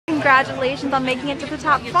congratulations on making it to the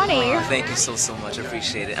top 20. Oh, thank you so much. I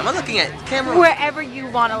appreciate it. Am I looking at camera? Wherever you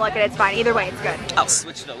want to look at it, it's fine. Either way, it's good. I'll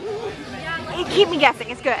switch it up. Keep me guessing,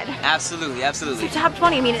 it's good. Absolutely, absolutely. So top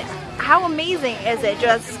 20, I mean, how amazing is it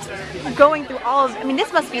just going through all of, I mean,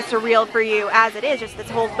 this must be surreal for you as it is, just this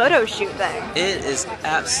whole photo shoot thing. It is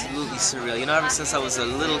absolutely surreal. You know, ever since I was a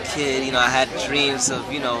little kid, you know, I had dreams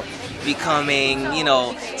of, you know, becoming, you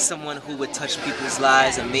know, someone who would touch people's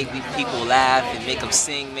lives and make people laugh and make them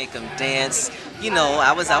sing, make them dance. You know,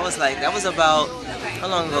 I was like, that was about, how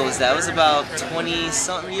long ago was that? It was about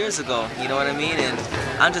 20-something years ago, you know what I mean? And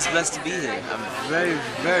I'm just blessed to be here. I'm very,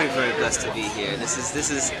 very, very blessed to be here. This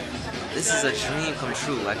is a dream come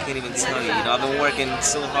true. I can't even tell you. You know, I've been working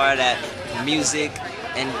so hard at music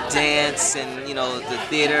and dance and, you know, the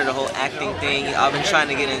theater, the whole acting thing. I've been trying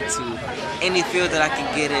to get into any field that I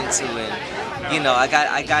can get into, and, you know, I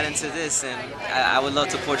got into this, and I would love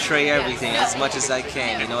to portray everything as much as I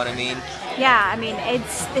can, you know what I mean? Yeah, I mean,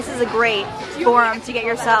 this is a great forum to get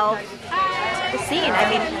yourself seen. I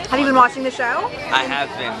mean, have you been watching the show? I have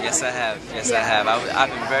been. Yes, I have. Yes, I have. I've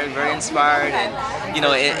been very, very inspired, and you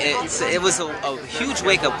know, it was a huge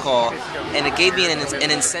wake-up call, and it gave me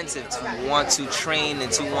an incentive to want to train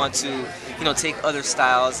and to want to, you know, take other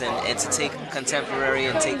styles and to take contemporary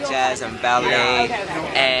and take jazz and ballet,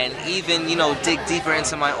 and even, you know, dig deeper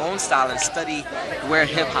into my own style and study where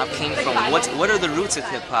hip hop came from. What are the roots of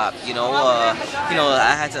hip hop? You know,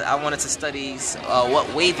 I wanted to study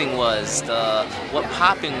what waving was, what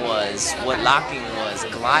popping was, what locking was,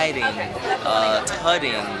 gliding,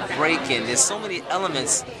 tudding, breaking. There's so many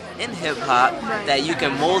elements in hip hop that you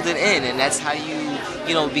can mold it in, and that's how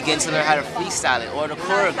you know, begin to learn how to freestyle it or to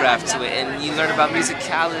choreograph to it, and you learn about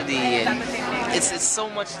musicality, and it's so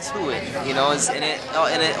much to it, you know. And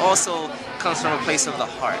it also comes from a place of the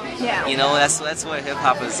heart. Yeah. You know, that's what hip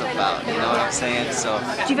hop is about. You know what I'm saying? So.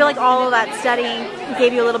 Do you feel like all of that studying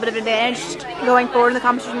gave you a little bit of advantage going forward in the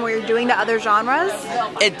competition where you're doing the other genres?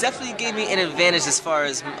 It definitely gave me an advantage as far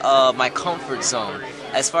as my comfort zone.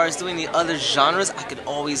 As far as doing the other genres, I could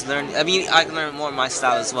always learn. I mean, I can learn more of my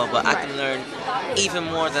style as well, but I can learn even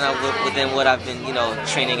more than I would within what I've been, you know,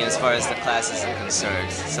 training in as far as the classes are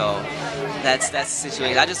concerned. So that's the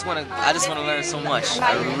situation. I just want to learn so much.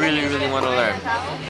 I really, really want to learn.